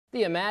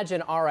The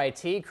Imagine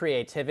RIT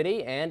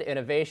Creativity and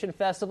Innovation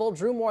Festival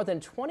drew more than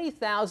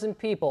 20,000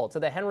 people to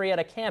the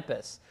Henrietta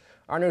campus.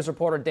 Our news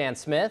reporter Dan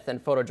Smith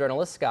and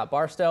photojournalist Scott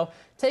Barstow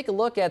take a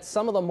look at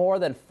some of the more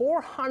than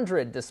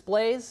 400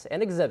 displays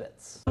and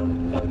exhibits.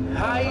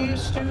 I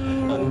used to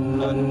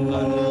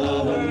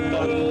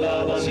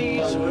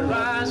seas would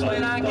rise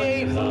when I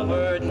gave the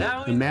word.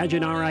 Now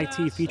Imagine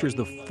RIT features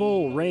the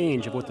full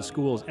range of what the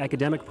school's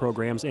academic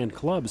programs and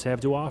clubs have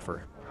to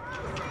offer.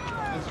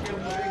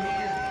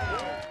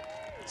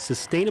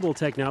 Sustainable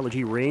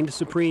technology reigned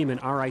supreme in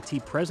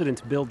RIT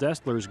President Bill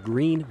Destler's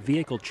Green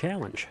Vehicle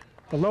Challenge.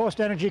 The lowest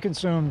energy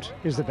consumed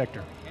is the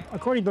victor.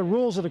 According to the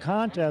rules of the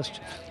contest,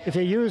 if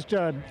you used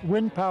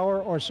wind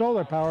power or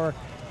solar power,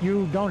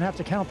 you don't have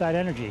to count that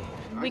energy.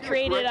 We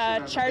created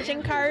a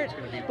charging cart,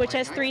 which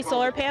has 3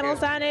 solar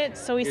panels on it.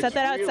 So we set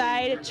that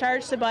outside,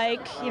 charge the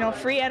bike,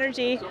 free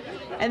energy,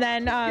 and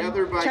then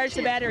charge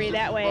the battery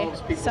that way.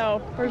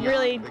 So we're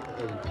really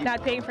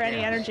not paying for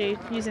any energy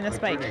using this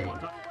bike.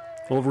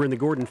 Over in the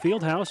Gordon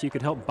Fieldhouse, you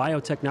could help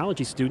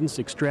biotechnology students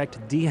extract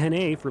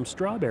DNA from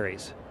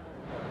strawberries.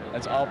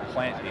 That's all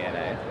plant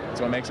DNA. That's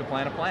what makes a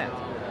plant a plant.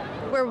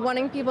 We're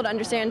wanting people to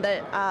understand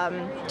that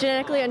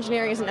genetically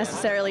engineering isn't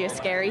necessarily a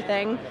scary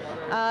thing.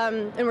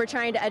 And we're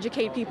trying to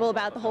educate people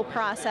about the whole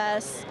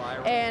process.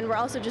 And we're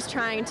also just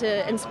trying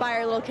to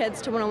inspire little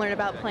kids to want to learn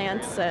about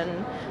plants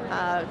and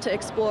to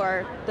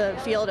explore the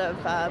field of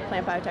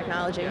plant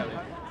biotechnology.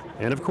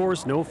 And of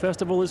course, no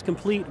festival is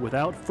complete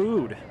without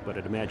food. But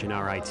at Imagine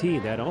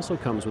RIT, that also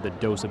comes with a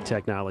dose of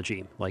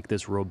technology, like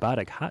this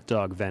robotic hot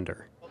dog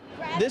vendor.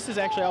 This is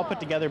actually all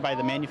put together by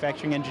the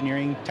Manufacturing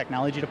Engineering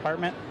Technology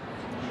Department.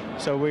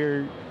 So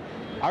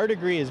our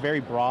degree is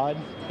very broad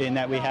in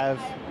that we have,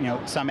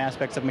 some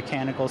aspects of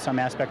mechanical, some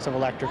aspects of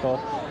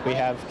electrical. We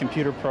have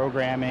computer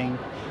programming,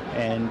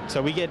 and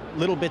so we get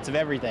little bits of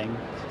everything.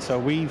 So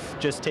we've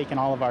just taken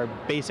all of our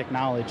basic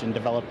knowledge and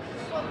developed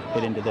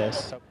it into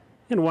this.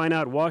 And why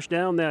not wash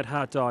down that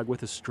hot dog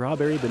with a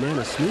strawberry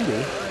banana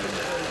smoothie?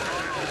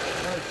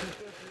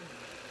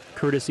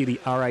 Courtesy the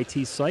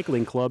RIT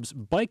Cycling Club's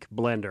bike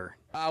blender.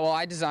 Well,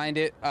 I designed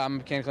it. I'm a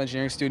mechanical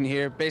engineering student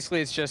here.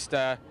 Basically, it's just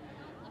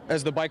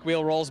as the bike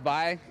wheel rolls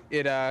by,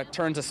 it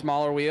turns a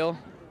smaller wheel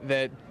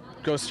that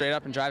goes straight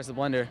up and drives the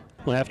blender.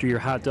 Well, after your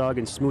hot dog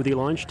and smoothie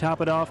lunch,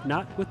 top it off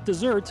not with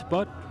dessert,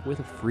 but with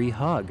a free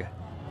hug.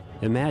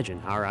 Imagine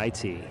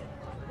RIT.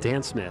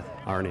 Dan Smith,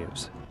 our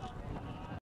News.